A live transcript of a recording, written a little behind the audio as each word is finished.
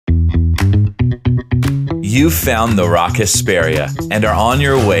You've found the Rock Hesperia and are on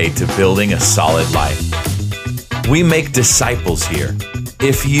your way to building a solid life. We make disciples here.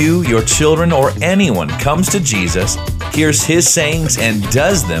 If you, your children, or anyone comes to Jesus, hears His sayings, and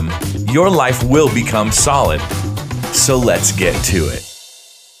does them, your life will become solid. So let's get to it.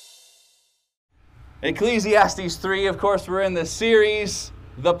 Ecclesiastes 3, of course, we're in the series,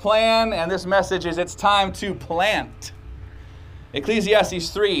 The Plan, and this message is it's time to plant. Ecclesiastes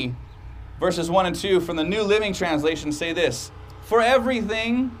 3, verses 1 and 2 from the New Living Translation say this: For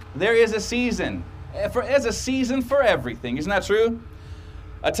everything there is a season. There's a season for everything. Isn't that true?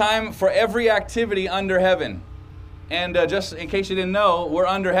 A time for every activity under heaven. And just in case you didn't know, we're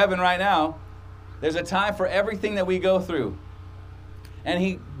under heaven right now. There's a time for everything that we go through. And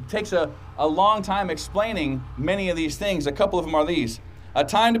he takes a long time explaining many of these things. A couple of them are these: a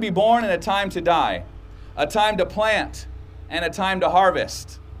time to be born and a time to die, a time to plant and a time to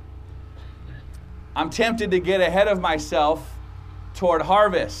harvest. I'm tempted to get ahead of myself toward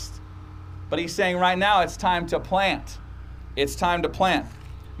harvest, but he's saying right now it's time to plant. It's time to plant.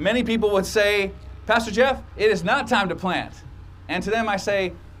 Many people would say, Pastor Jeff, it is not time to plant. And to them I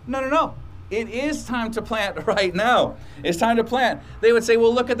say, no. It is time to plant right now. It's time to plant. They would say,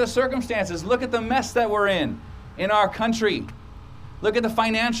 well, look at the circumstances. Look at the mess that we're in our country. Look at the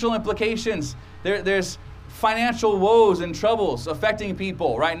financial implications. There's financial woes and troubles affecting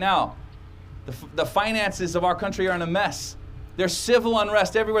people right now. The finances of our country are in a mess. There's civil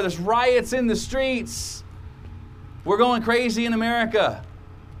unrest everywhere. There's riots in the streets. We're going crazy in America.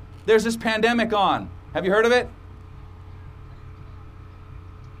 There's this pandemic on. Have you heard of it?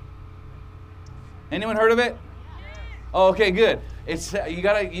 Anyone heard of it? Oh, okay, good. It's you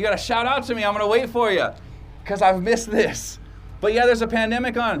gotta shout out to me. I'm gonna wait for you because I've missed this. But yeah, there's a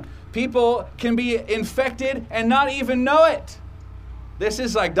pandemic on. People can be infected and not even know it. This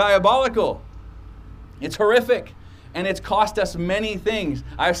is like diabolical. It's horrific, and it's cost us many things.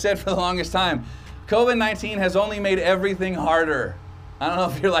 I've said for the longest time, COVID-19 has only made everything harder. I don't know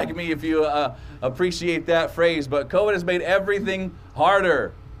if you're like me, if you appreciate that phrase, but COVID has made everything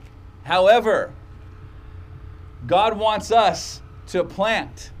harder. However, God wants us to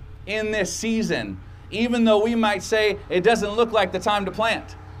plant in this season, even though we might say it doesn't look like the time to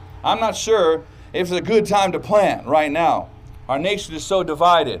plant. I'm not sure if it's a good time to plant right now. Our nation is so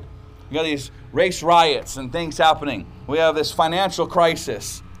divided. We got these race riots and things happening. We have this financial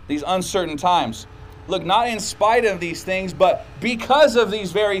crisis, these uncertain times. Look, not in spite of these things, but because of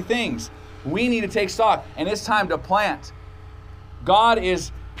these very things, we need to take stock, and it's time to plant. God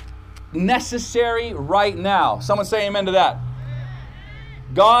is necessary right now. Someone say amen to that.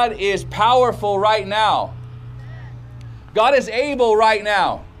 God is powerful right now. God is able right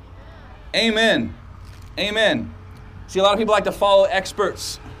now. Amen. Amen. See, a lot of people like to follow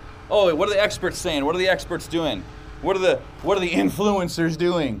experts. Oh, what are the experts saying? What are the experts doing? What are the influencers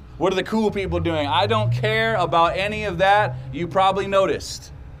doing? What are the cool people doing? I don't care about any of that. You probably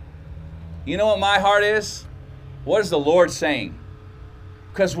noticed. You know what my heart is? What is the Lord saying?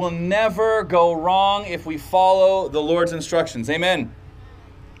 Because we'll never go wrong if we follow the Lord's instructions. Amen.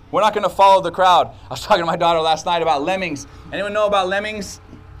 We're not going to follow the crowd. I was talking to my daughter last night about lemmings. Anyone know about lemmings?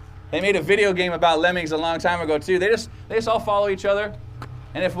 They made a video game about lemmings a long time ago too. They just all follow each other.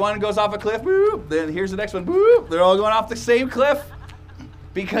 And if one goes off a cliff, boop, then here's the next one, boop. They're all going off the same cliff.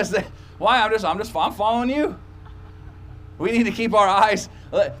 Because I'm following you. We need to keep our eyes.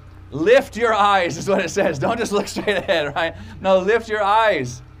 Lift your eyes is what it says. Don't just look straight ahead, right? No, lift your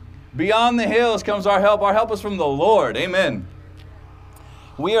eyes. Beyond the hills comes our help. Our help is from the Lord. Amen.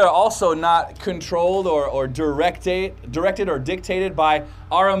 We are also not controlled or directed or dictated by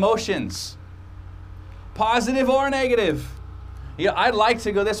our emotions, positive or negative. Yeah, I'd like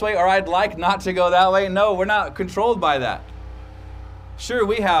to go this way, or I'd like not to go that way. No, we're not controlled by that. Sure,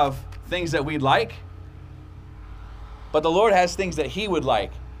 we have things that we'd like, but the Lord has things that He would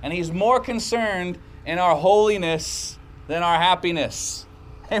like, and He's more concerned in our holiness than our happiness.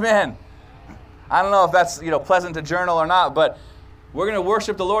 Amen. I don't know if that's pleasant to journal or not, but we're going to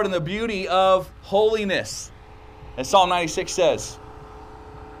worship the Lord in the beauty of holiness. As Psalm 96 says,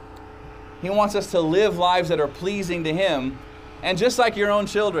 He wants us to live lives that are pleasing to Him. And just like your own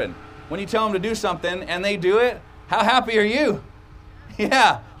children, when you tell them to do something and they do it, how happy are you?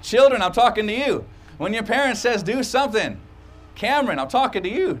 Yeah, children, I'm talking to you. When your parent says do something, Cameron, I'm talking to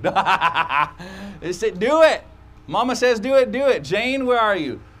you. They say do it. Mama says do it, do it. Jane, where are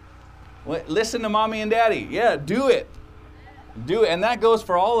you? Listen to mommy and daddy. Yeah, do it. Do it. And that goes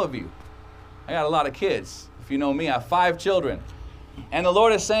for all of you. I got a lot of kids. If you know me, I have 5 children. And the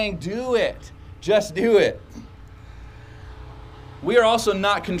Lord is saying, do it. Just do it. We are also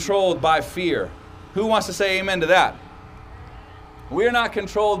not controlled by fear. Who wants to say amen to that? We're not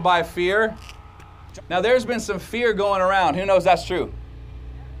controlled by fear. Now, there's been some fear going around. Who knows that's true?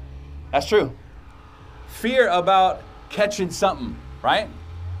 That's true. Fear about catching something, right?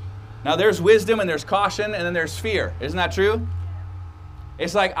 Now, there's wisdom and there's caution and then there's fear. Isn't that true?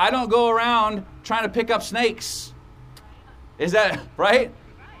 It's like, I don't go around trying to pick up snakes. Is that right?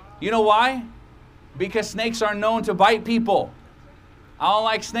 You know why? Because snakes are known to bite people. I don't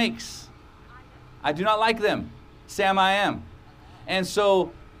like snakes. I do not like them. Sam, I am. And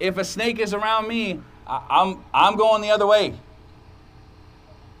so, if a snake is around me, I'm going the other way.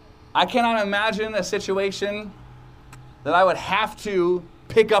 I cannot imagine a situation that I would have to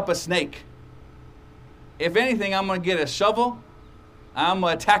pick up a snake. If anything, I'm going to get a shovel. I'm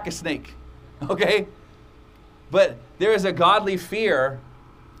going to attack a snake. Okay? But there is a godly fear.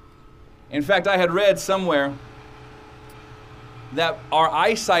 In fact, I had read somewhere that our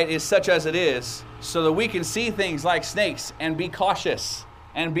eyesight is such as it is so that we can see things like snakes and be cautious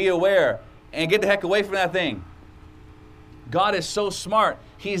and be aware and get the heck away from that thing. God is so smart.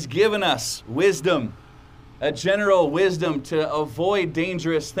 He's given us wisdom, a general wisdom to avoid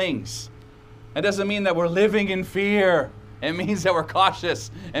dangerous things. That doesn't mean that we're living in fear. It means that we're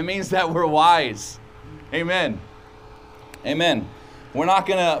cautious. It means that we're wise. Amen. Amen. We're not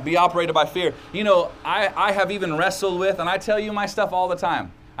going to be operated by fear. You know, I have even wrestled with, and I tell you my stuff all the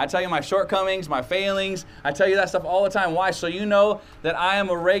time. I tell you my shortcomings, my failings. I tell you that stuff all the time. Why? So you know that I am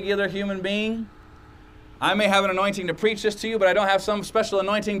a regular human being. I may have an anointing to preach this to you, but I don't have some special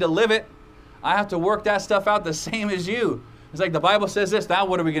anointing to live it. I have to work that stuff out the same as you. It's like the Bible says this. Now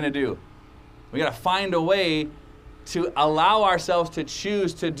what are we going to do? We got to find a way to allow ourselves to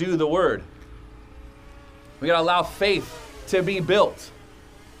choose to do the word. We got to allow faith to be built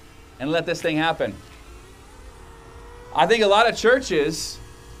and let this thing happen. I think a lot of churches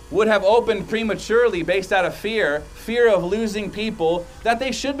would have opened prematurely based out of fear of losing people that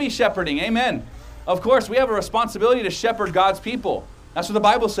they should be shepherding. Amen. Of course, we have a responsibility to shepherd God's people. That's what the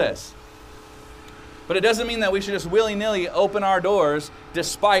Bible says. But it doesn't mean that we should just willy-nilly open our doors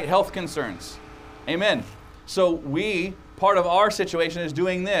despite health concerns. Amen. So part of our situation is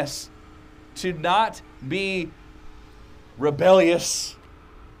doing this, to not be rebellious.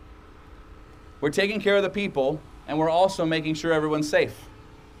 We're taking care of the people, and we're also making sure everyone's safe.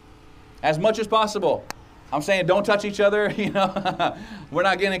 As much as possible. I'm saying don't touch each other, We're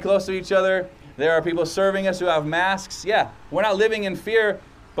not getting close to each other. There are people serving us who have masks. Yeah, we're not living in fear,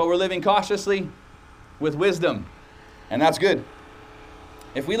 but we're living cautiously with wisdom. And that's good.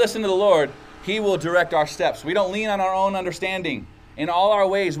 If we listen to the Lord, He will direct our steps. We don't lean on our own understanding. In all our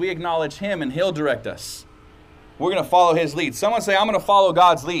ways, we acknowledge Him, and He'll direct us. We're going to follow His lead. Someone say, I'm going to follow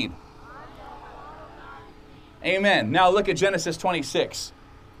God's lead. Amen. Now look at Genesis 26.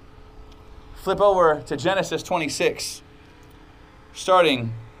 Flip over to Genesis 26,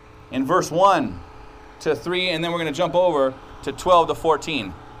 starting in verse 1 to 3, and then we're going to jump over to 12 to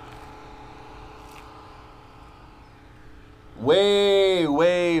 14.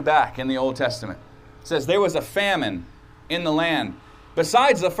 Way back in the Old Testament. It says, there was a famine in the land,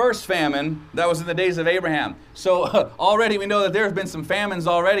 besides the first famine that was in the days of Abraham. So already we know that there have been some famines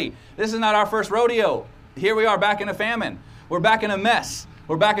already. This is not our first rodeo. Here we are back in a famine. We're back in a mess.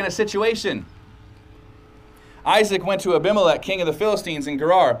 We're back in a situation. Isaac went to Abimelech, king of the Philistines, in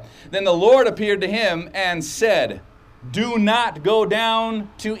Gerar. Then the Lord appeared to him and said, do not go down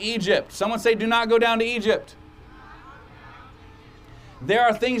to Egypt. Someone say, do not go down to Egypt. There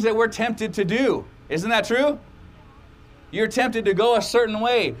are things that we're tempted to do. Isn't that true? You're tempted to go a certain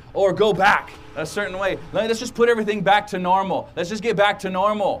way or go back a certain way. Let's just put everything back to normal. Let's just get back to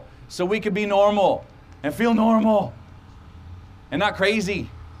normal so we could be normal and feel normal and not crazy.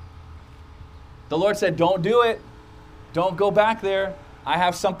 The Lord said, don't do it. Don't go back there. I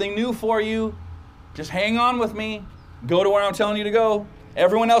have something new for you. Just hang on with me. Go to where I'm telling you to go.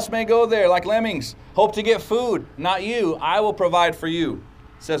 Everyone else may go there like lemmings. Hope to get food, not you. I will provide for you,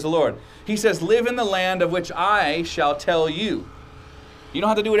 says the Lord. He says, live in the land of which I shall tell you. You don't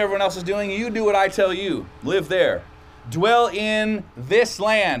have to do what everyone else is doing. You do what I tell you. Live there. Dwell in this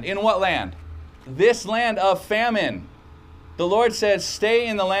land. In what land? This land of famine. The Lord says, stay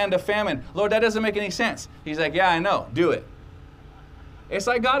in the land of famine. Lord, that doesn't make any sense. He's like, yeah, I know. Do it. It's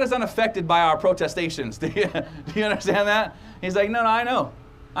like God is unaffected by our protestations. Do you understand that? He's like, no, I know.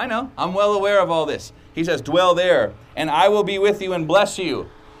 I'm well aware of all this. He says, dwell there, and I will be with you and bless you.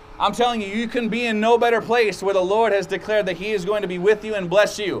 I'm telling you, you can be in no better place where the Lord has declared that He is going to be with you and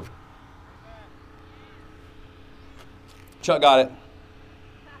bless you. Chuck got it.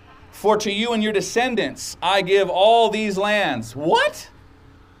 For to you and your descendants I give all these lands. What?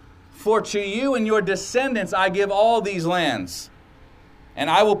 For to you and your descendants I give all these lands,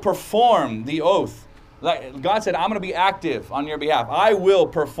 and I will perform the oath. Like God said, I'm going to be active on your behalf. I will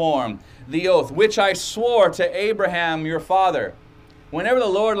perform the oath, which I swore to Abraham your father. Whenever the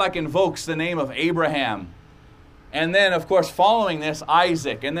Lord invokes the name of Abraham, and then, of course, following this,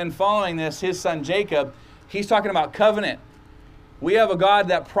 Isaac, and then following this, his son Jacob, he's talking about covenant. We have a God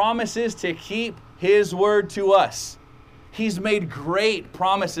that promises to keep his word to us. He's made great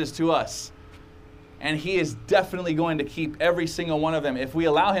promises to us. And he is definitely going to keep every single one of them if we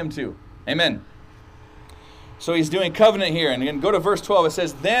allow him to. Amen. So he's doing covenant here. And again, go to verse 12. It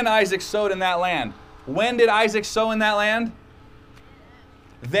says, then Isaac sowed in that land. When did Isaac sow in that land?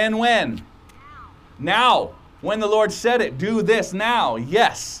 Then when? Now. When the Lord said it. Do this now.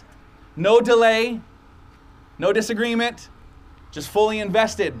 Yes. No delay. No disagreement. Just fully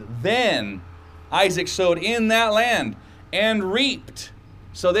invested. Then Isaac sowed in that land and reaped.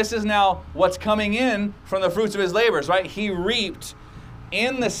 So this is now what's coming in from the fruits of his labors, right? He reaped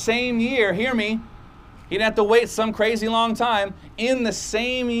in the same year. Hear me. He didn't have to wait some crazy long time. In the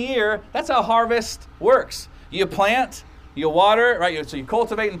same year, that's how harvest works. You plant, you water, right? So you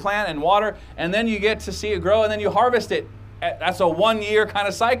cultivate and plant and water, and then you get to see it grow, and then you harvest it. That's a 1 year kind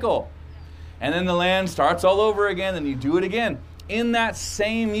of cycle. And then the land starts all over again, and you do it again. In that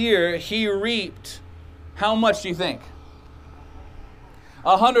same year, he reaped. How much do you think?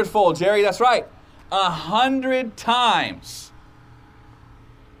 100-fold, Jerry, that's right. 100 times.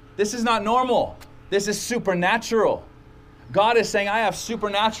 This is not normal. This is supernatural. God is saying, I have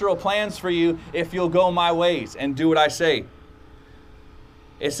supernatural plans for you if you'll go my ways and do what I say.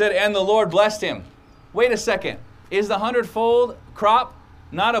 It said, and the Lord blessed him. Wait a second. Is the 100-fold crop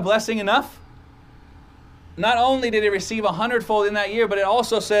not a blessing enough? Not only did he receive 100-fold in that year, but it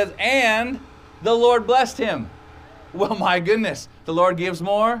also says, and the Lord blessed him. Well, my goodness. The Lord gives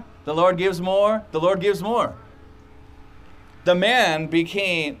more. The Lord gives more. The Lord gives more. The man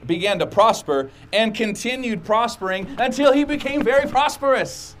began to prosper and continued prospering until he became very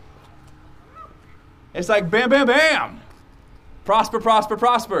prosperous. It's like bam, bam, bam. Prosper, prosper,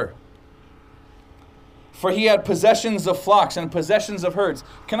 prosper. For he had possessions of flocks and possessions of herds.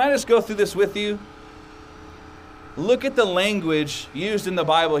 Can I just go through this with you? Look at the language used in the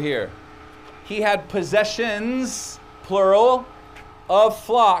Bible here. He had possessions, plural, of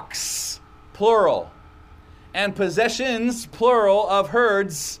flocks, plural. And possessions, plural, of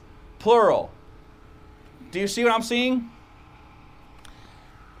herds, plural. Do you see what I'm seeing?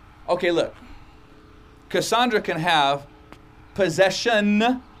 Okay, look. Cassandra can have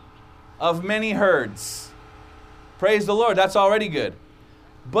possession of many herds. Praise the Lord, that's already good.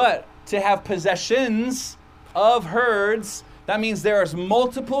 But to have possessions of herds, that means there's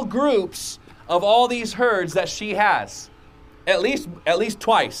multiple groups of all these herds that she has. At least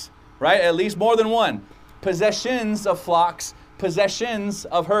twice, right? At least more than one. Possessions of flocks, possessions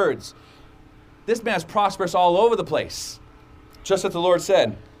of herds. This man's prosperous all over the place, just as the Lord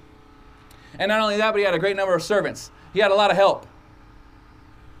said. And not only that, but he had a great number of servants. He had a lot of help.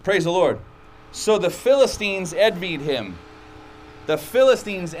 Praise the Lord. So the Philistines envied him. The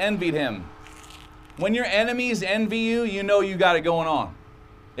Philistines envied him. When your enemies envy you, you know you got it going on.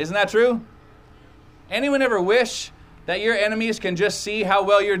 Isn't that true? Anyone ever wish that your enemies can just see how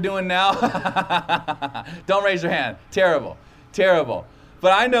well you're doing now? Don't raise your hand. Terrible. Terrible.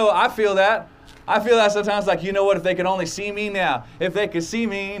 But I feel that. I feel that sometimes, like, you know what, if they could only see me now. If they could see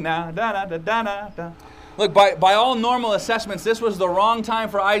me now. Da, da, da, da, da. Look, by all normal assessments, this was the wrong time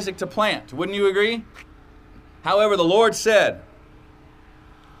for Isaac to plant. Wouldn't you agree? However, the Lord said,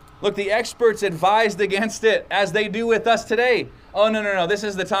 look, the experts advised against it, as they do with us today. Oh, no. This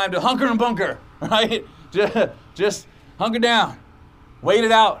is the time to hunker and bunker, right? Just hunker down. Wait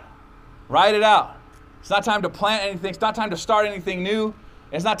it out. Ride it out. It's not time to plant anything. It's not time to start anything new.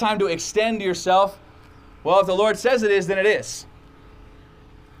 It's not time to extend yourself. Well, if the Lord says it is, then it is.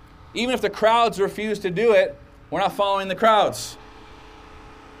 Even if the crowds refuse to do it, we're not following the crowds.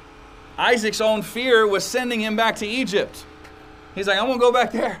 Isaac's own fear was sending him back to Egypt. He's like, I won't go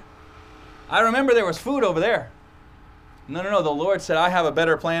back there. I remember there was food over there. No. The Lord said, I have a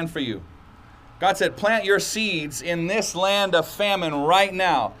better plan for you. God said, plant your seeds in this land of famine right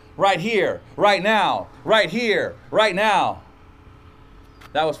now. Right here. Right now. Right here. Right now.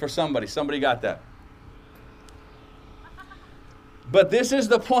 That was for somebody. Somebody got that. But this is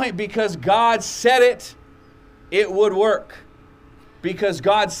the point, because God said it, it would work. Because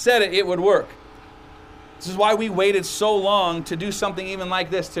God said it, it would work. This is why we waited so long to do something even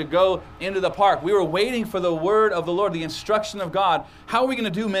like this, to go into the park. We were waiting for the word of the Lord, the instruction of God. How are we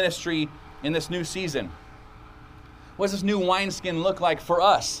going to do ministry in this new season? What does this new wineskin look like for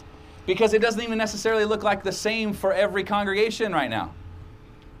us? Because it doesn't even necessarily look like the same for every congregation right now.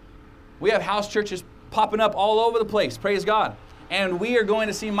 We have house churches popping up all over the place, praise God. And we are going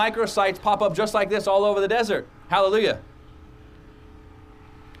to see microsites pop up just like this all over the desert. Hallelujah.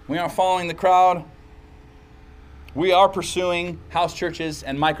 We aren't following the crowd. We are pursuing house churches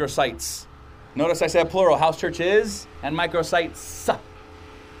and microsites. Notice I said plural, house churches and microsites.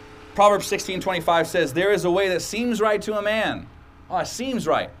 Proverbs 16:25 says, there is a way that seems right to a man. Oh, it seems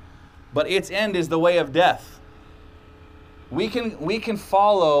right. But its end is the way of death. We can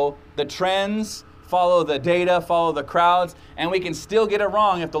follow the trends, follow the data, follow the crowds, and we can still get it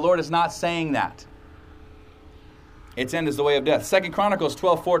wrong if the Lord is not saying that. Its end is the way of death. 2 Chronicles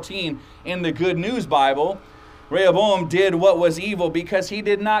 12:14 in the Good News Bible, Rehoboam did what was evil because he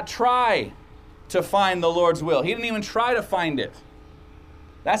did not try to find the Lord's will. He didn't even try to find it.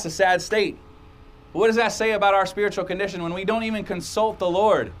 That's a sad state. What does that say about our spiritual condition when we don't even consult the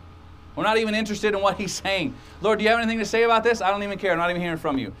Lord? We're not even interested in what He's saying. Lord, do you have anything to say about this? I don't even care. I'm not even hearing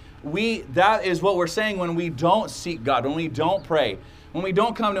from you. That is what we're saying when we don't seek God, when we don't pray, when we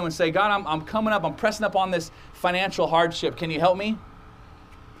don't come to Him and say, God, I'm coming up, I'm pressing up on this financial hardship. Can you help me?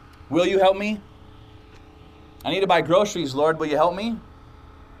 Will you help me? I need to buy groceries, Lord. Will you help me?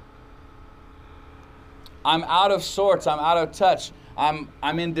 I'm out of sorts. I'm out of touch. I'm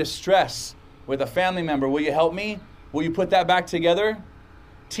in distress with a family member. Will you help me? Will you put that back together?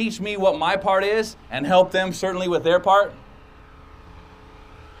 Teach me what my part is and help them certainly with their part.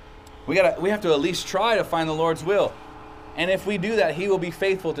 We have to at least try to find the Lord's will. And if we do that, He will be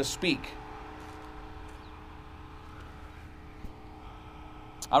faithful to speak.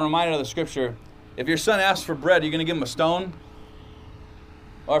 I'm reminded of the scripture. If your son asks for bread, you're going to give him a stone?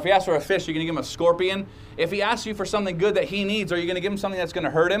 Or if he asks for a fish, you're going to give him a scorpion? If he asks you for something good that he needs, are you going to give him something that's going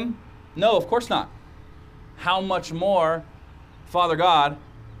to hurt him? No, of course not. How much more Father God,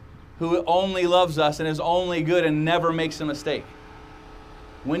 who only loves us and is only good and never makes a mistake.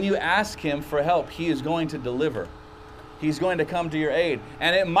 When you ask Him for help, He is going to deliver. He's going to come to your aid.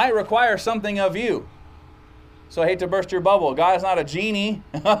 And it might require something of you. So I hate to burst your bubble. God is not a genie.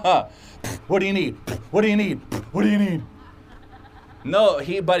 What do you need? What do you need? What do you need? No,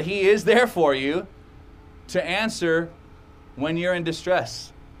 but He is there for you to answer when you're in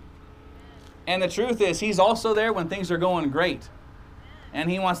distress. And the truth is, He's also there when things are going great. And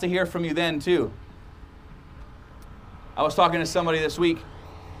He wants to hear from you then too. I was talking to somebody this week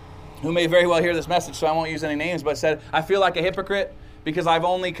who may very well hear this message, so I won't use any names, but said, I feel like a hypocrite because I've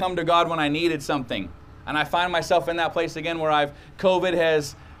only come to God when I needed something. And I find myself in that place again where COVID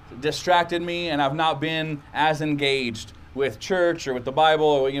has distracted me and I've not been as engaged with church or with the Bible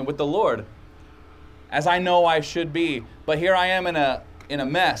or with the Lord as I know I should be. But here I am in a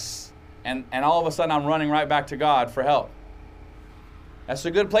mess, and all of a sudden I'm running right back to God for help. That's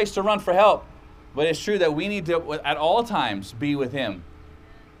a good place to run for help, but it's true that we need to at all times be with Him.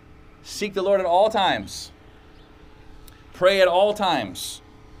 Seek the Lord at all times. Pray at all times.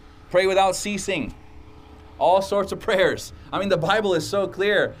 Pray without ceasing. All sorts of prayers. I mean, the Bible is so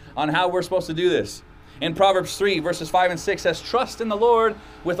clear on how we're supposed to do this. In Proverbs 3, verses 5 and 6 says, trust in the Lord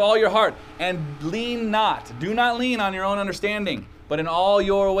with all your heart and lean not. Do not lean on your own understanding, but in all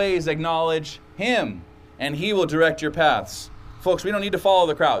your ways acknowledge Him, and He will direct your paths. Folks, we don't need to follow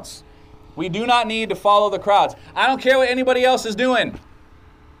the crowds. We do not need to follow the crowds. I don't care what anybody else is doing.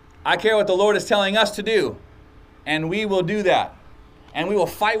 I care what the Lord is telling us to do. And we will do that. And we will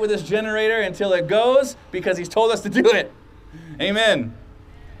fight with this generator until it goes because He's told us to do it. Amen.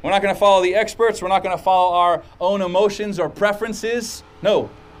 We're not going to follow the experts. We're not going to follow our own emotions or preferences. No.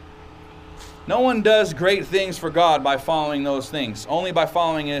 No one does great things for God by following those things. Only by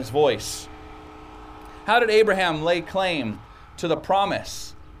following His voice. How did Abraham lay claim to the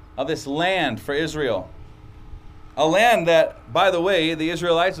promise of this land for Israel? A land that, by the way, the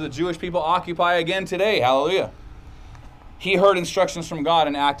Israelites, the Jewish people, occupy again today. Hallelujah. He heard instructions from God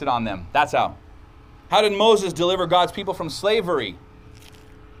and acted on them. That's how. How did Moses deliver God's people from slavery?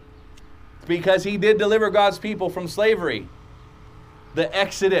 Because he did deliver God's people from slavery. The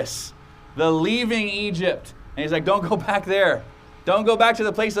Exodus, the leaving Egypt. And He's like, don't go back there. Don't go back to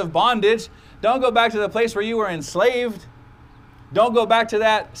the place of bondage. Don't go back to the place where you were enslaved. Don't go back to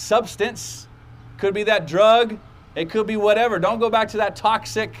that substance. Could be that drug. It could be whatever. Don't go back to that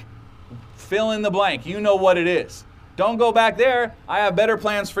toxic fill in the blank. You know what it is. Don't go back there. I have better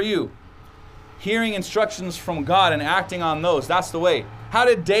plans for you. Hearing instructions from God and acting on those. That's the way. How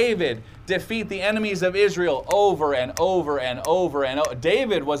did David defeat the enemies of Israel over and over and over and over?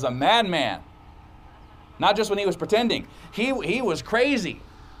 David was a madman. Not just when he was pretending. He was crazy.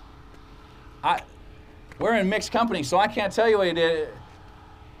 We're in mixed company, so I can't tell you what he did.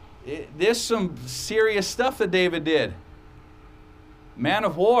 there's some serious stuff that David did. Man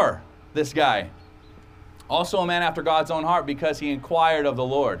of war, this guy. Also a man after God's own heart because he inquired of the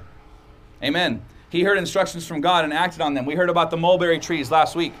Lord. Amen. He heard instructions from God and acted on them. We heard about the mulberry trees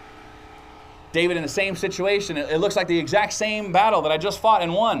last week. David in the same situation. It looks like the exact same battle that I just fought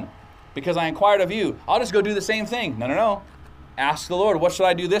and won because I inquired of you. I'll just go do the same thing. No. Ask the Lord, what should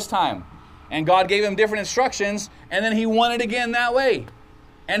I do this time? And God gave him different instructions, and then he won it again that way.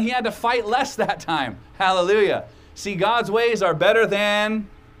 And he had to fight less that time. Hallelujah. See, God's ways are better than...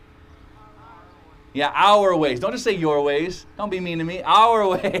 our ways. Don't just say your ways. Don't be mean to me. Our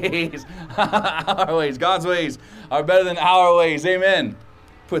ways. Our ways. God's ways are better than our ways. Amen.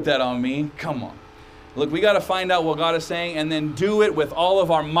 Put that on me. Come on. Look, we got to find out what God is saying and then do it with all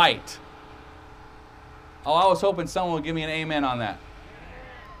of our might. Oh, I was hoping someone would give me an amen on that.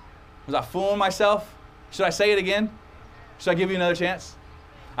 Was I fooling myself? Should I say it again? Should I give you another chance?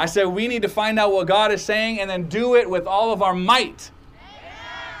 I said we need to find out what God is saying and then do it with all of our might.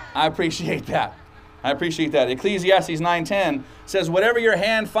 I appreciate that. Ecclesiastes 9:10 says, whatever your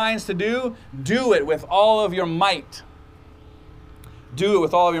hand finds to do, do it with all of your might. Do it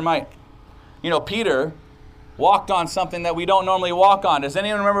with all of your might. Peter walked on something that we don't normally walk on. Does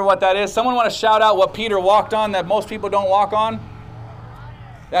anyone remember what that is? Someone want to shout out what Peter walked on that most people don't walk on?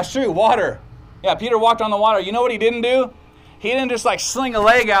 That's true, water. Yeah, Peter walked on the water. You know what he didn't do? He didn't just sling a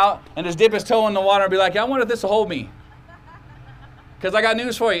leg out and just dip his toe in the water and be like, I wonder if this will hold me. Because I got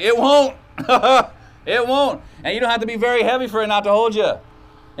news for you. It won't. It won't. And you don't have to be very heavy for it not to hold you.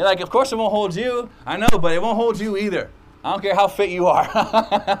 You're like, of course it won't hold you. I know, but it won't hold you either. I don't care how fit you are.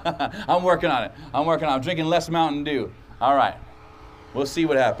 I'm working on it. I'm drinking less Mountain Dew. All right. We'll see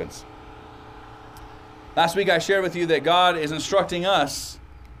what happens. Last week I shared with you that God is instructing us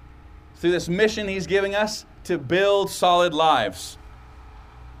through this mission he's giving us to build solid lives.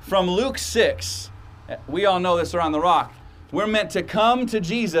 From Luke 6, we all know this around the rock. We're meant to come to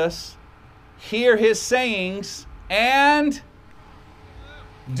Jesus, hear his sayings, and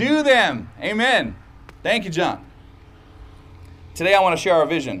do them. Amen. Thank you, John. Today I want to share our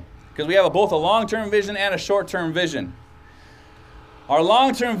vision because we have both a long-term vision and a short-term vision. Our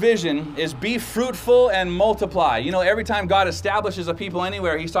long-term vision is be fruitful and multiply. Every time God establishes a people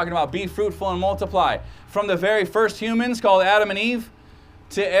anywhere, he's talking about be fruitful and multiply. From the very first humans called Adam and Eve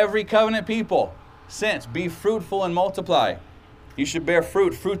to every covenant people since, be fruitful and multiply. You should bear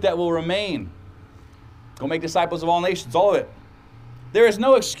fruit that will remain. Go make disciples of all nations, all of it. There is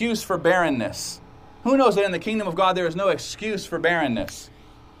no excuse for barrenness. Who knows that in the kingdom of God there is no excuse for barrenness?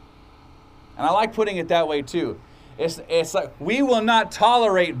 And I like putting it that way too. It's like we will not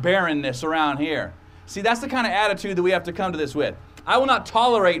tolerate barrenness around here. See, that's the kind of attitude that we have to come to this with. I will not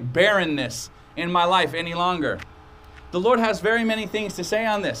tolerate barrenness in my life any longer. The Lord has very many things to say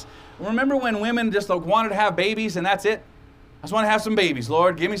on this. Remember when women just wanted to have babies and that's it? I just want to have some babies.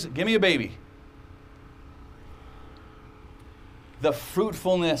 Lord, give me a baby. The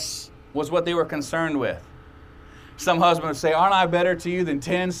fruitfulness was what they were concerned with. Some husband would say, aren't I better to you than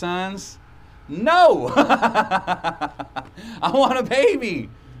 10 sons? No! I want a baby.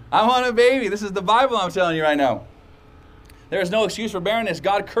 This is the Bible I'm telling you right now. There is no excuse for barrenness.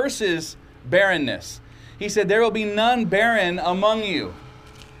 God curses barrenness. He said, there will be none barren among you.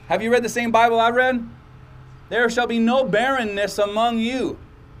 Have you read the same Bible I've read? There shall be no barrenness among you.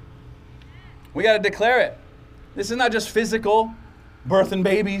 We got to declare it. This is not just physical, birthing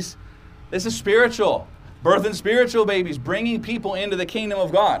babies. This is spiritual, birthing spiritual babies, bringing people into the kingdom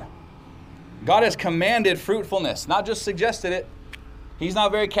of God. God has commanded fruitfulness, not just suggested it. He's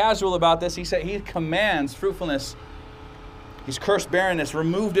not very casual about this. He said he commands fruitfulness. He's cursed barrenness,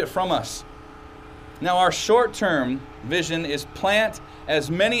 removed it from us. Now our short-term vision is plant as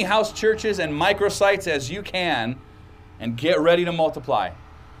many house churches and microsites as you can and get ready to multiply.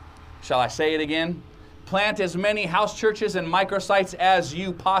 Shall I say it again? Plant as many house churches and microsites as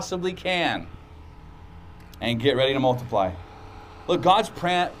you possibly can and get ready to multiply. Look, God's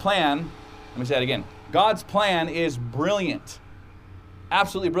plan, let me say it again. God's plan is brilliant.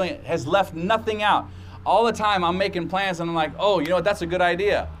 Absolutely brilliant. Has left nothing out. All the time I'm making plans and I'm like, oh, you know what, that's a good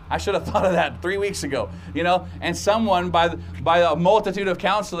idea. I should have thought of that 3 weeks ago, And someone by a multitude of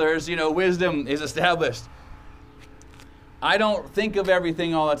counselors, wisdom is established. I don't think of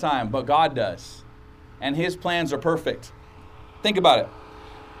everything all the time, but God does. And his plans are perfect. Think about it.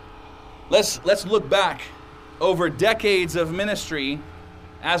 Let's look back over decades of ministry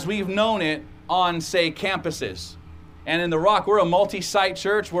as we've known it on, say, campuses. And in the Rock, we're a multi-site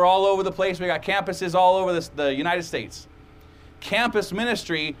church. We're all over the place. We got campuses all over the United States. Campus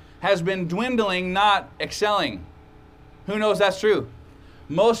ministry has been dwindling, not excelling. Who knows that's true?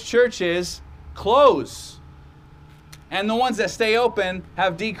 most churches close. And the ones that stay open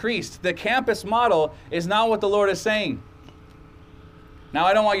have decreased. The campus model is not what the Lord is saying. Now,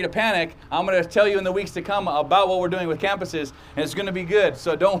 I don't want you to panic. I'm going to tell you in the weeks to come about what we're doing with campuses, and it's going to be good.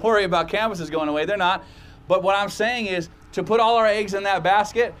 So don't worry about campuses going away. They're not. But what I'm saying is to put all our eggs in that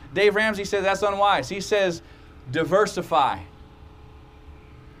basket. Dave Ramsey says that's unwise. He says diversify.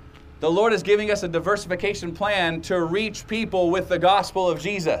 The Lord is giving us a diversification plan to reach people with the gospel of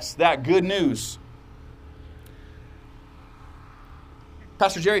Jesus, that good news.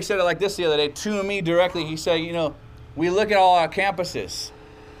 Pastor Jerry said it like this the other day to me directly. He said, we look at all our campuses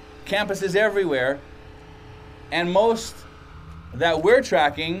everywhere, and most that we're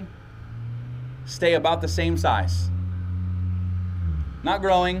tracking stay about the same size. Not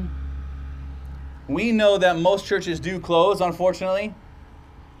growing. We know that most churches do close, unfortunately,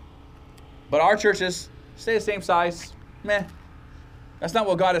 but our churches stay the same size. Meh. That's not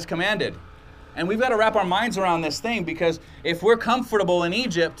what God has commanded. And we've got to wrap our minds around this thing, because if we're comfortable in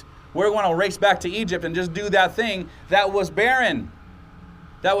Egypt, we're going to race back to Egypt and just do that thing that was barren,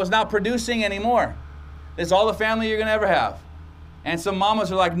 that was not producing anymore. It's all the family you're going to ever have. And some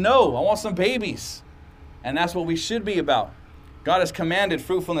mamas are like, no, I want some babies. And that's what we should be about. God has commanded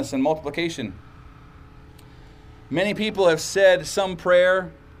fruitfulness and multiplication. Many people have said some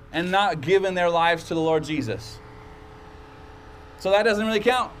prayer and not given their lives to the Lord Jesus. So that doesn't really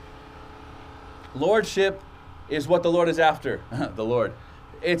count. Lordship is what the Lord is after. The Lord.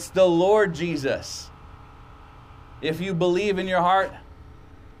 It's the Lord Jesus. If you believe in your heart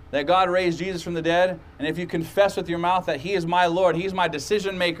that God raised Jesus from the dead, and if you confess with your mouth that He is my Lord, He's my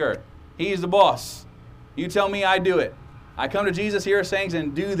decision maker, He's the boss. You tell me, I do it. I come to Jesus, hear His sayings,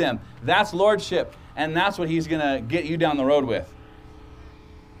 and do them. That's lordship, and that's what He's going to get you down the road with.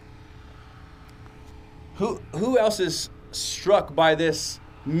 Who else is struck by this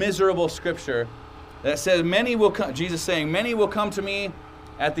miserable scripture that says, many will come, Jesus saying, many will come to me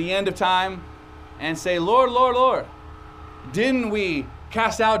at the end of time and say, Lord, Lord, Lord, didn't we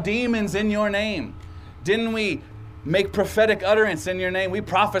cast out demons in your name? Didn't we make prophetic utterance in your name? We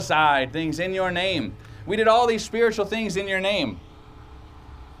prophesied things in your name. We did all these spiritual things in your name.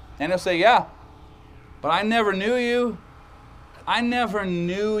 And he'll say, yeah, but I never knew you. I never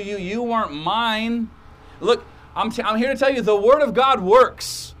knew you. You weren't mine. Look, I'm here to tell you, the Word of God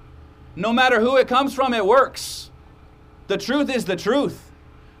works. No matter who it comes from, it works. The truth is the truth.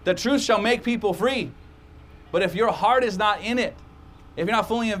 The truth shall make people free. But if your heart is not in it, if you're not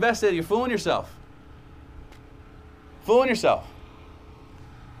fully invested, you're fooling yourself. Fooling yourself.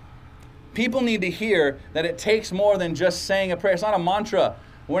 People need to hear that it takes more than just saying a prayer. It's not a mantra.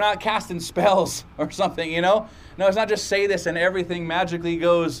 We're not casting spells or something, No, it's not just say this and everything magically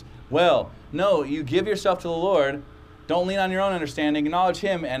goes well. No, you give yourself to the Lord. Don't lean on your own understanding. Acknowledge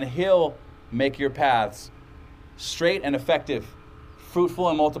Him, and He'll make your paths straight and effective, fruitful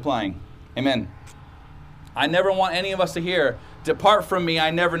and multiplying. Amen. I never want any of us to hear, depart from me,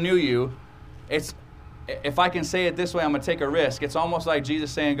 I never knew you. If I can say it this way, I'm going to take a risk. It's almost like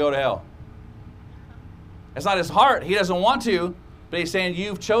Jesus saying, go to hell. It's not His heart. He doesn't want to, but He's saying,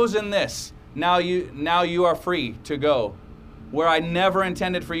 you've chosen this. Now you are free to go where I never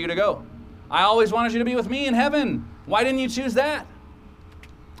intended for you to go. I always wanted you to be with me in heaven. Why didn't you choose that?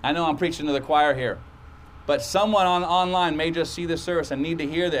 I know I'm preaching to the choir here, but someone online may just see this service and need to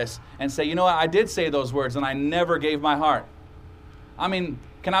hear this and say, you know what, I did say those words and I never gave my heart. I mean,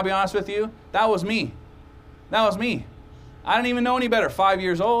 can I be honest with you? That was me. That was me. I didn't even know any better. 5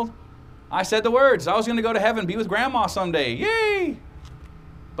 years old. I said the words. I was going to go to heaven, be with grandma someday. Yay!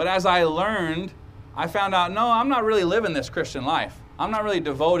 But as I learned, I found out, no, I'm not really living this Christian life. I'm not really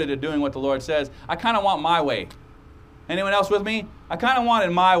devoted to doing what the Lord says. I kind of want my way. Anyone else with me? I kind of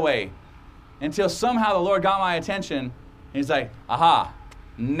wanted my way. Until somehow the Lord got my attention. He's like, aha,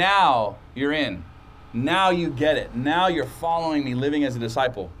 now you're in. Now you get it. Now you're following me, living as a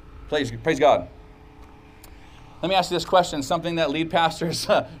disciple. Praise God. Let me ask you this question, something that lead pastors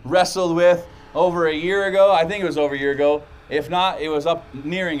wrestled with over a year ago. I think it was over a year ago. If not, it was up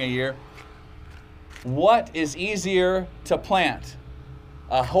nearing a year. What is easier to plant?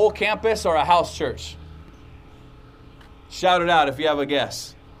 A whole campus or a house church? Shout it out if you have a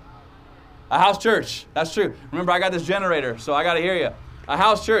guess. A house church. That's true. Remember, I got this generator, so I got to hear you. A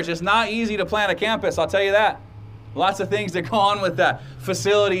house church. It's not easy to plant a campus, I'll tell you that. Lots of things that go on with that.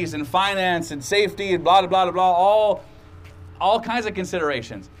 Facilities and finance and safety and blah, blah, blah, blah. All kinds of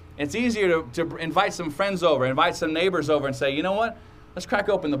considerations. It's easier to invite some friends over, invite some neighbors over and say, you know what? Let's crack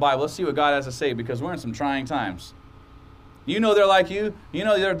open the Bible. Let's see what God has to say because we're in some trying times. You know they're like you. You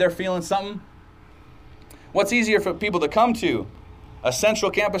know they're feeling something. What's easier for people to come to? a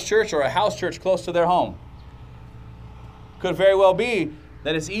central campus church or a house church close to their home. Could very well be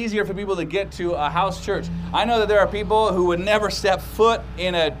that it's easier for people to get to a house church. I know that there are people who would never step foot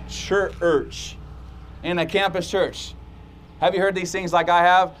in a church, in a campus church. Have you heard these things like I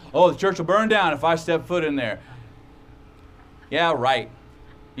have? Oh, the church will burn down if I step foot in there. Yeah, right.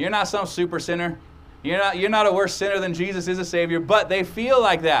 You're not some super sinner. You're not a worse sinner than Jesus is a Savior, but they feel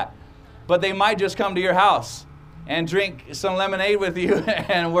like that. But they might just come to your house and drink some lemonade with you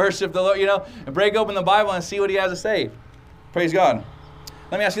and worship the Lord, and break open the Bible and see what He has to say. Praise God.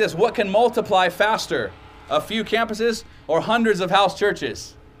 Let me ask you this. What can multiply faster? A few campuses or hundreds of house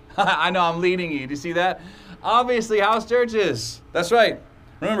churches? I know I'm leading you. Do you see that? Obviously, house churches. That's right.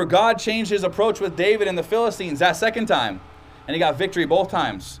 Remember, God changed His approach with David and the Philistines that second time. And he got victory both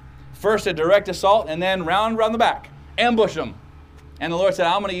times. First a direct assault, and then round the back. Ambush them. And the Lord said,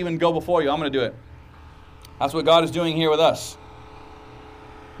 I'm going to even go before you. I'm going to do it. That's what God is doing here with us.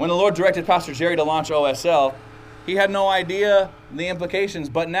 When the Lord directed Pastor Jerry to launch OSL, he had no idea the implications.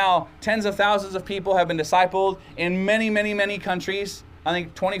 But now tens of thousands of people have been discipled in many, many, many countries. I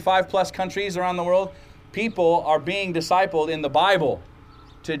think 25 plus countries around the world. People are being discipled in the Bible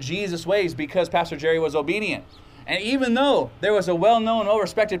to Jesus' ways because Pastor Jerry was obedient. And even though there was a well-known,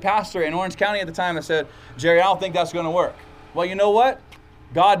 well-respected pastor in Orange County at the time that said, Jerry, I don't think that's going to work. Well, you know what?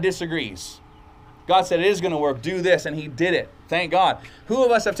 God disagrees. God said it is going to work. Do this. And He did it. Thank God. Who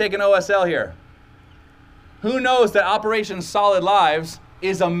of us have taken OSL here? Who knows that Operation Solid Lives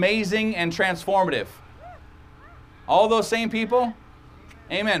is amazing and transformative? All those same people?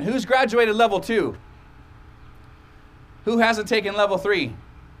 Amen. Who's graduated level 2? Who hasn't taken level 3?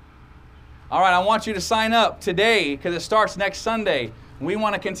 All right, I want you to sign up today because it starts next Sunday. We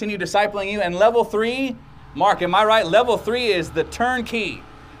want to continue discipling you. And level 3, Mark, am I right? Level 3 is the turnkey.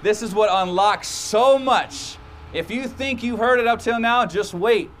 This is what unlocks so much. If you think you've heard it up till now, just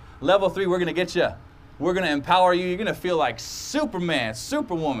wait. Level 3, we're going to get you. We're going to empower you. You're going to feel like Superman,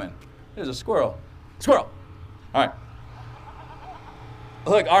 Superwoman. There's a squirrel. Squirrel. All right.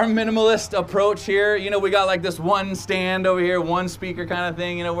 Look, our minimalist approach here, we got like this one stand over here, one speaker kind of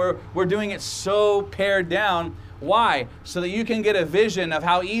thing. We're doing it so pared down. Why? So that you can get a vision of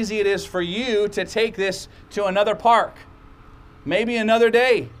how easy it is for you to take this to another park. Maybe another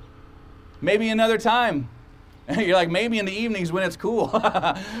day. Maybe another time. You're like, maybe in the evenings when it's cool.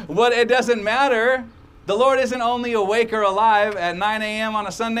 But it doesn't matter. The Lord isn't only awake or alive at 9 a.m. on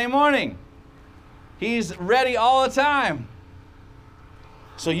a Sunday morning. He's ready all the time.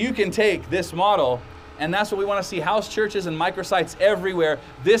 So you can take this model, and that's what we want to see, house churches and microsites everywhere.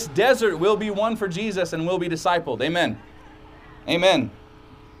 This desert will be one for Jesus and will be discipled. Amen. Amen.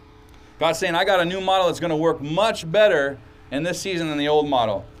 God's saying, I got a new model that's going to work much better in this season than the old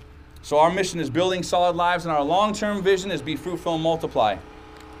model. So our mission is building solid lives, and our long-term vision is be fruitful and multiply.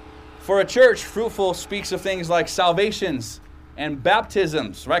 For a church, fruitful speaks of things like salvations and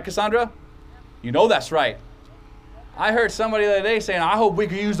baptisms. Right, Cassandra? You know that's right. I heard somebody the other day saying, I hope we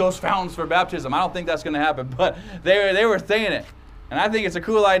can use those fountains for baptism. I don't think that's going to happen, but they were saying it. And I think it's a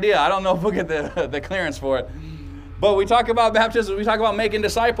cool idea. I don't know if we'll get the clearance for it. But we talk about baptism. We talk about making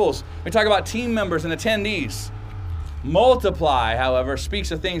disciples. We talk about team members and attendees. Multiply, however,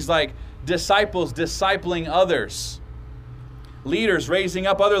 speaks of things like disciples discipling others. Leaders raising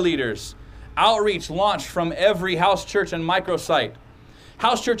up other leaders. Outreach launched from every house church and microsite.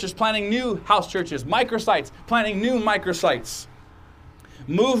 House churches planning new house churches. Microsites planning new microsites.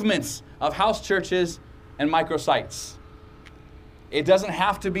 Movements of house churches and microsites. It doesn't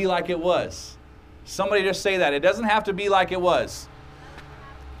have to be like it was. Somebody just say that. It doesn't have to be like it was.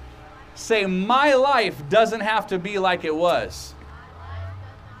 Say, my life doesn't have to be like it was.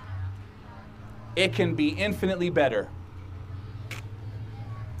 It can be infinitely better.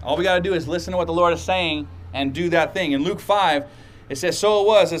 All we got to do is listen to what the Lord is saying and do that thing. In Luke 5, it says, so it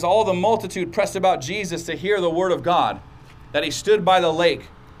was, as all the multitude pressed about Jesus to hear the word of God, that he stood by the lake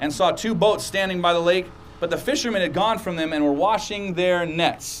and saw 2 boats standing by the lake, but the fishermen had gone from them and were washing their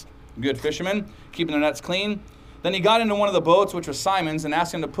nets. Good fishermen, keeping their nets clean. Then he got into one of the boats, which was Simon's, and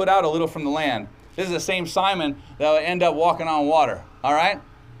asked him to put out a little from the land. This is the same Simon that would end up walking on water. All right?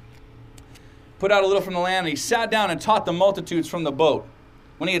 Put out a little from the land, and he sat down and taught the multitudes from the boat.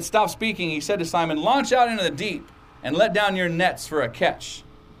 When he had stopped speaking, he said to Simon, launch out into the deep and let down your nets for a catch.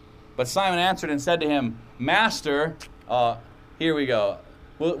 But Simon answered and said to him, Master, here we go.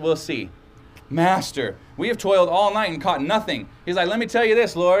 We'll see. Master, we have toiled all night and caught nothing. He's like, let me tell you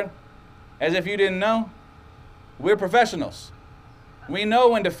this, Lord. As if you didn't know. We're professionals. We know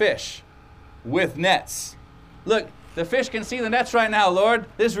when to fish with nets. Look, the fish can see the nets right now, Lord.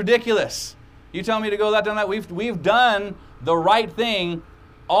 This is ridiculous. You tell me to go let down that. We've done the right thing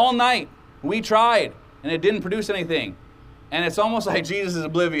all night. We tried, and it didn't produce anything. And it's almost like Jesus is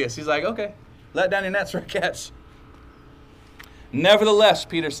oblivious. He's like, okay, let down your nets for a catch. Nevertheless,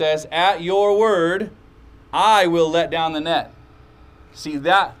 Peter says, at your word, I will let down the net. See,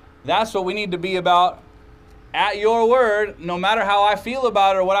 that's what we need to be about. At your word, no matter how I feel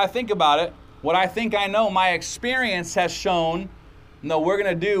about it or what I think about it, what I think I know, my experience has shown, no, we're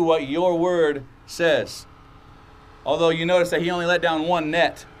going to do what your word says. Although you notice that he only let down one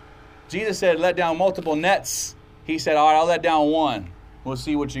net. Jesus said, let down multiple nets. He said, all right, I'll let down one. We'll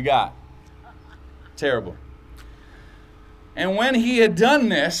see what you got. Terrible. And when he had done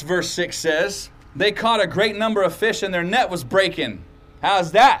this, verse 6 says, they caught a great number of fish and their net was breaking.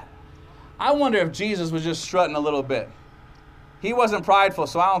 How's that? I wonder if Jesus was just strutting a little bit. He wasn't prideful,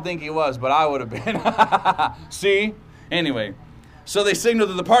 so I don't think he was, but I would have been. See? Anyway. So they signaled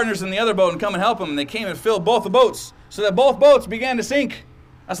to the partners in the other boat and come and help them. And they came and filled both the boats, so that both boats began to sink.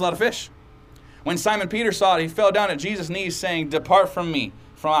 That's a lot of fish. When Simon Peter saw it, he fell down at Jesus' knees, saying, depart from me,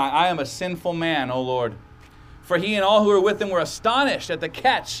 for I am a sinful man, O Lord. For he and all who were with him were astonished at the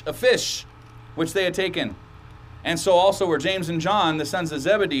catch of fish which they had taken. And so also were James and John, the sons of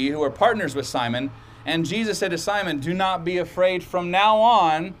Zebedee, who were partners with Simon. And Jesus said to Simon, do not be afraid. From now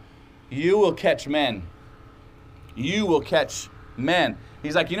on, you will catch men. You will catch men.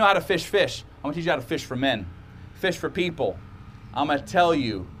 He's like, you know how to fish fish. I'm going to teach you how to fish for men. Fish for people. I'm going to tell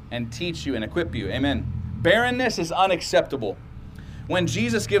you and teach you and equip you. Amen. Barrenness is unacceptable. When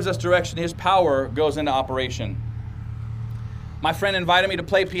Jesus gives us direction, his power goes into operation. My friend invited me to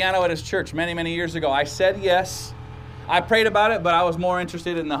play piano at his church many, many years ago. I said yes. I prayed about it, but I was more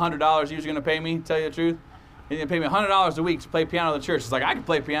interested in the $100 he was going to pay me, to tell you the truth. He's going to pay me $100 a week to play piano at the church. It's like, I can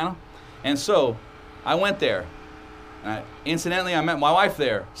play piano. And so I went there. Incidentally, I met my wife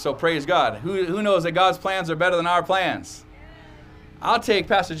there, so praise God. Who knows that God's plans are better than our plans? I'll take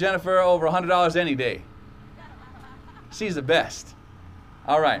Pastor Jennifer over $100 any day. She's the best.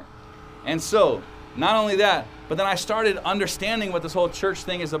 All right. And so, not only that, but then I started understanding what this whole church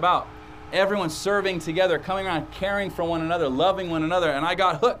thing is about. Everyone serving together, coming around, caring for one another, loving one another, and I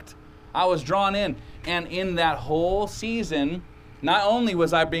got hooked. I was drawn in. And in that whole season, not only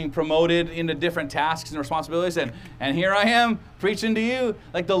was I being promoted into different tasks and responsibilities, and here I am preaching to you,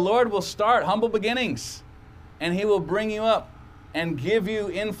 like the Lord will start humble beginnings, and he will bring you up and give you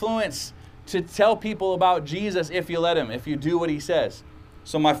influence to tell people about Jesus if you let him, if you do what he says.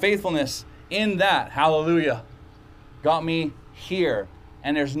 So my faithfulness in that, hallelujah, got me here,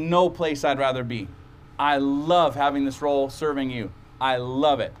 and there's no place I'd rather be. I love having this role serving you. I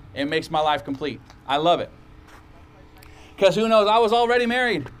love it. It makes my life complete. I love it. Because who knows, I was already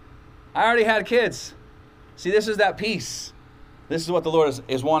married. I already had kids. See, this is that peace. This is what the Lord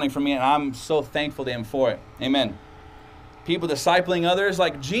is wanting from me, and I'm so thankful to him for it. Amen. People discipling others,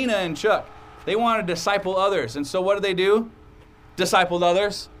 like Gina and Chuck. They want to disciple others. And so what do they do? Discipled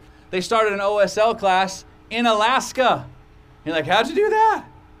others. They started an OSL class in Alaska. You're like, how'd you do that?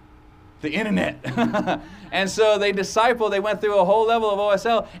 The internet. And so they went through a whole level of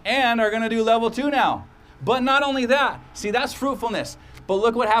OSL and are going to do level 2 now. But not only that, see, that's fruitfulness. But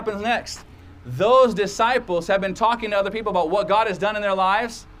look what happens next. Those disciples have been talking to other people about what God has done in their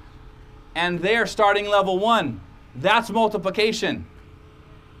lives, and they're starting level 1. That's multiplication.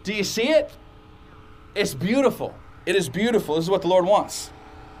 Do you see it? It's beautiful. It is beautiful. This is what the Lord wants.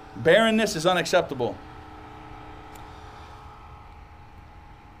 Barrenness is unacceptable.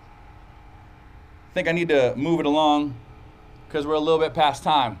 I think I need to move it along because we're a little bit past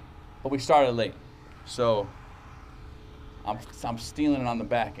time, but we started late. So I'm stealing it on the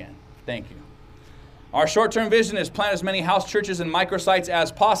back end. Thank you. Our short-term vision is plant as many house churches and microsites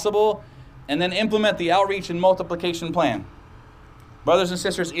as possible, and then implement the outreach and multiplication plan. Brothers and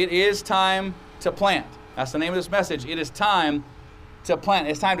sisters, it is time to plant. That's the name of this message. It is time to plant.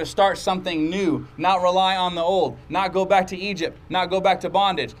 It's time to start something new, not rely on the old, not go back to Egypt, not go back to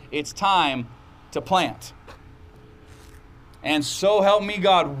bondage. It's time to plant. And so help me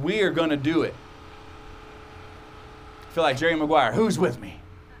God, we are going to do it. I feel like Jerry Maguire. Who's with me?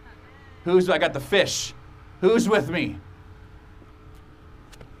 I got the fish. Who's with me?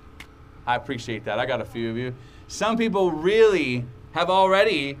 I appreciate that. I got a few of you. Some people really have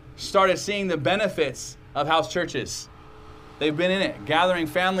already started seeing the benefits of house churches. They've been in it, gathering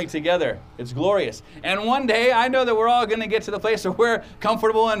family together. It's glorious. And one day, I know that we're all going to get to the place where we're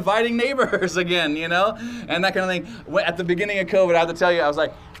comfortable inviting neighbors again, and that kind of thing. At the beginning of COVID, I have to tell you, I was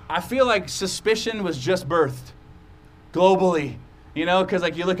like, I feel like suspicion was just birthed globally, because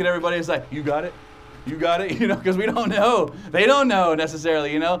like you look at everybody, it's like, you got it? You got it? Because we don't know. They don't know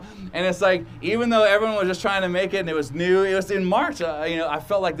necessarily, And it's like, even though everyone was just trying to make it and it was new, it was in March, I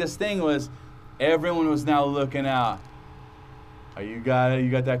felt like this thing was, everyone was now looking out. Oh, you got it?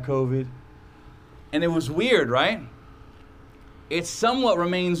 You got that COVID? And it was weird, right? It somewhat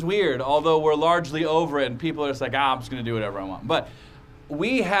remains weird, although we're largely over it and people are just like, I'm just going to do whatever I want. But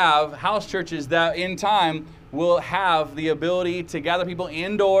we have house churches that in time will have the ability to gather people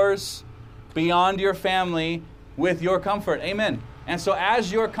indoors, beyond your family, with your comfort. Amen. And so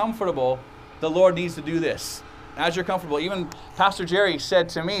as you're comfortable, the Lord needs to do this. As you're comfortable. Even Pastor Jerry said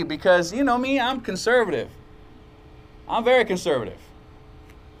to me, because you know me, I'm conservative. I'm very conservative.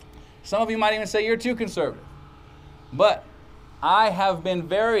 Some of you might even say you're too conservative. But I have been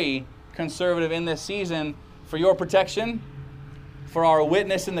very conservative in this season for your protection, for our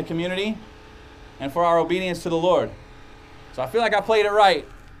witness in the community, and for our obedience to the Lord. So I feel like I played it right,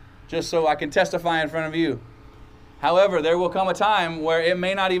 just so I can testify in front of you. However, there will come a time where it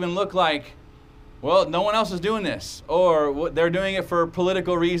may not even look like, well, no one else is doing this, or they're doing it for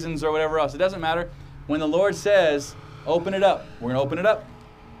political reasons or whatever else. It doesn't matter. When the Lord says, open it up, we're going to open it up.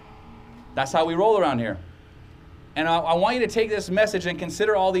 That's how we roll around here. And I want you to take this message and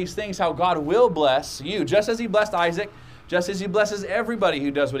consider all these things, how God will bless you, just as he blessed Isaac, just as he blesses everybody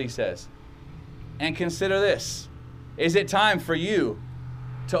who does what he says. And consider this. Is it time for you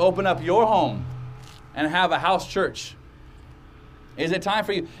to open up your home and have a house church? Is it time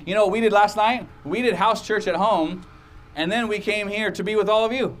for you? You know what we did last night? We did house church at home, and then we came here to be with all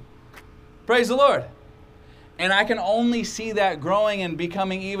of you. Praise the Lord. And I can only see that growing and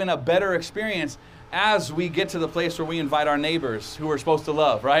becoming even a better experience as we get to the place where we invite our neighbors who we're supposed to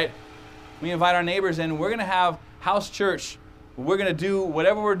love, right? We invite our neighbors in. We're going to have house church. We're going to do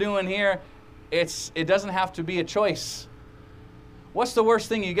whatever we're doing here. It doesn't have to be a choice. What's the worst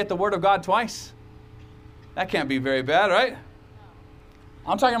thing? You get the word of God twice? That can't be very bad, right?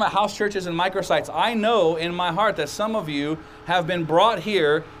 I'm talking about house churches and microsites. I know in my heart that some of you have been brought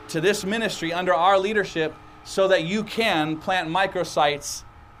here to this ministry under our leadership so that you can plant microsites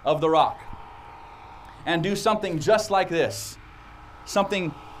of the rock and do something just like this.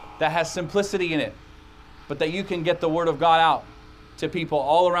 Something that has simplicity in it, but that you can get the word of God out to people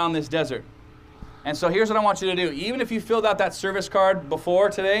all around this desert. And so here's what I want you to do. Even if you filled out that service card before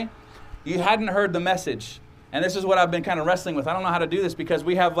today, you hadn't heard the message. And this is what I've been kind of wrestling with. I don't know how to do this because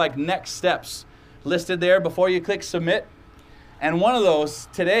we have like next steps listed there before you click submit. And one of those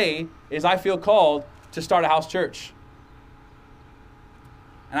today is I feel called to start a house church.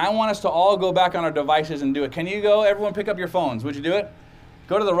 And I want us to all go back on our devices and do it. Can you go? Everyone pick up your phones. Would you do it?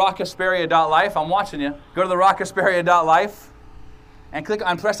 Go to the rockhesperia.life. I'm watching you. Go to the rockhesperia.life and click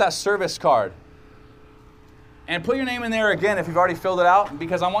on press that service card. And put your name in there again if you've already filled it out,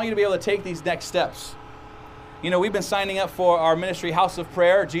 because I want you to be able to take these next steps. You know, we've been signing up for our ministry House of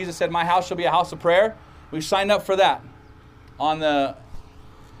Prayer. Jesus said, my house shall be a house of prayer. We've signed up for that on the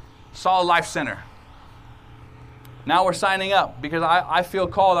Solid Life Center. Now we're signing up because I feel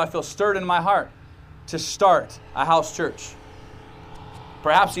called, I feel stirred in my heart to start a house church.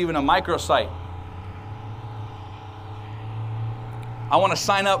 Perhaps even a microsite. I want to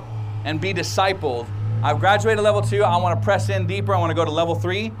sign up and be discipled. I've graduated level 2. I want to press in deeper. I want to go to level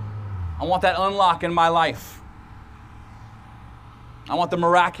 3. I want that unlock in my life. I want the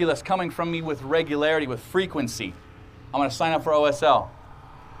miraculous coming from me with regularity, with frequency. I want to sign up for OSL.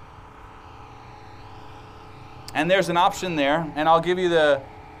 And there's an option there, and I'll give you the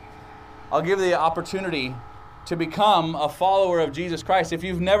opportunity to become a follower of Jesus Christ. If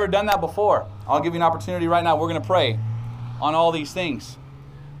you've never done that before, I'll give you an opportunity right now. We're going to pray on all these things.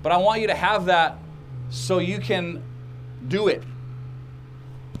 But I want you to have that so you can do it.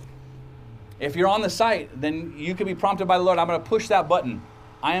 If you're on the site, then you can be prompted by the Lord. I'm going to push that button.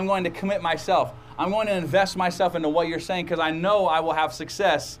 I am going to commit myself. I'm going to invest myself into what you're saying because I know I will have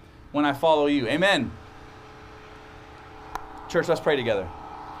success when I follow you. Amen. Church, let's pray together.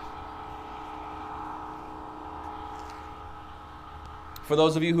 For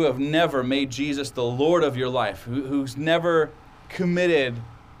those of you who have never made Jesus the Lord of your life, who's never committed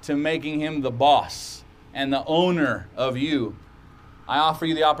to making him the boss and the owner of you, I offer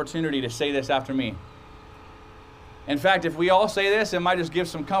you the opportunity to say this after me. In fact, if we all say this, it might just give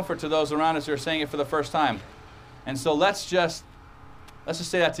some comfort to those around us who are saying it for the first time. And so let's just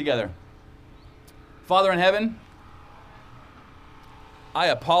say that together. Father in heaven, I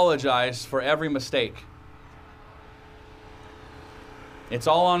apologize for every mistake. It's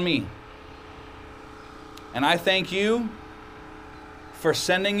all on me. And I thank you for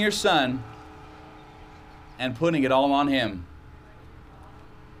sending your son and putting it all on him.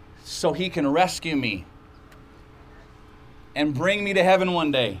 so he can rescue me and bring me to heaven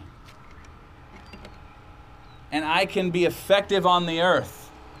one day. And I can be effective on the earth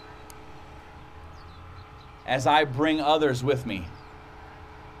as I bring others with me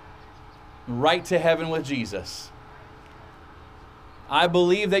right to heaven with Jesus. I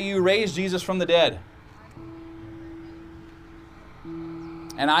believe that you raised Jesus from the dead.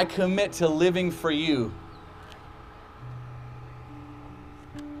 And I commit to living for you.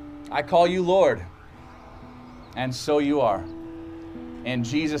 I call you Lord. And so you are. In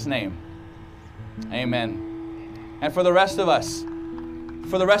Jesus' name. Amen. And for the rest of us,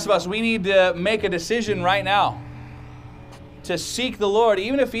 we need to make a decision right now to seek the Lord.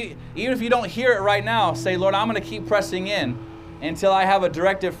 Even if you don't hear it right now, say, Lord, I'm going to keep pressing in until I have a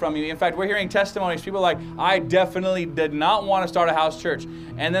directive from you. In fact, we're hearing testimonies. People are like, I definitely did not want to start a house church.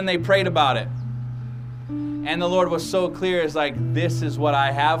 And then they prayed about it. And the Lord was so clear. It's like, this is what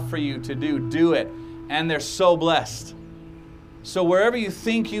I have for you to do. Do it. And they're so blessed. So wherever you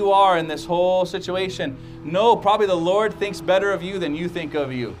think you are in this whole situation, know probably the Lord thinks better of you than you think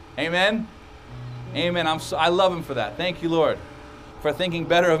of you. Amen? Amen. I love him for that. Thank you, Lord, for thinking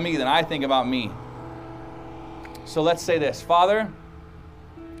better of me than I think about me. So let's say this. Father,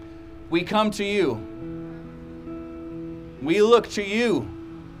 we come to you. We look to you.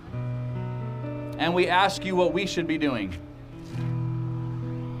 And we ask you what we should be doing.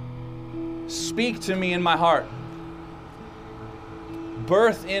 Speak to me in my heart.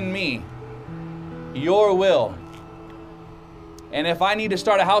 Birth in me your will. And if I need to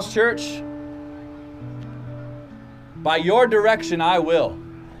start a house church, by your direction, I will.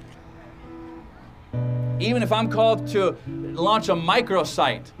 Even if I'm called to launch a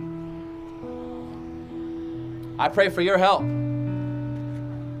microsite, I pray for your help.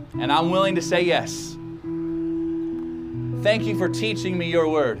 And I'm willing to say yes. Thank you for teaching me your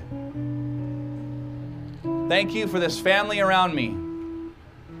word. Thank you for this family around me,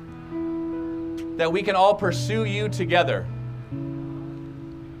 that we can all pursue you together.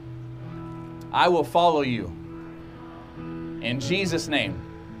 I will follow you. In Jesus' name.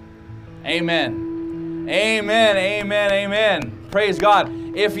 Amen. Amen, amen, amen. Praise God.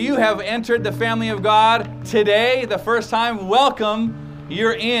 If you have entered the family of God today, the first time, welcome.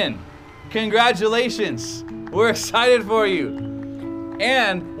 You're in. Congratulations. We're excited for you.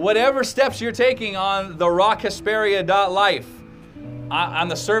 And whatever steps you're taking on the rockhesperia.life, on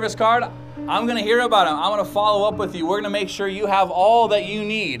the service card, I'm going to hear about them. I'm going to follow up with you. We're going to make sure you have all that you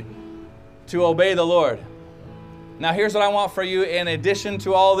need to obey the Lord. Now, here's what I want for you. In addition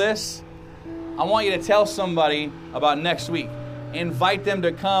to all this, I want you to tell somebody about next week. Invite them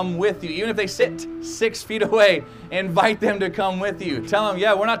to come with you. Even if they sit 6 feet away, invite them to come with you. Tell them,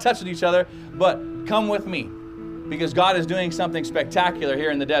 yeah, we're not touching each other, but come with me. Because God is doing something spectacular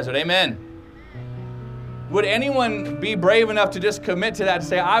here in the desert. Amen. Would anyone be brave enough to just commit to that, to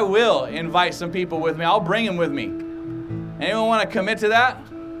say, I will invite some people with me. I'll bring them with me. Anyone want to commit to that?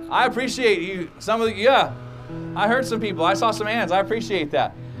 I appreciate you. Some of you, yeah. I heard some people. I saw some hands. I appreciate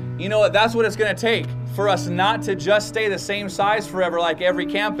that. You know what? That's what it's going to take for us not to just stay the same size forever like every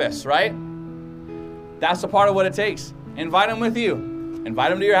campus, right? That's a part of what it takes. Invite them with you.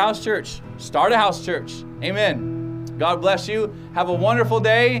 Invite them to your house church. Start a house church. Amen. God bless you. Have a wonderful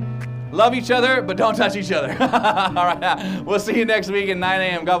day. Love each other, but don't touch each other. All right. We'll see you next week at 9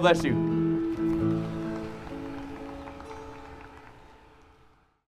 a.m. God bless you.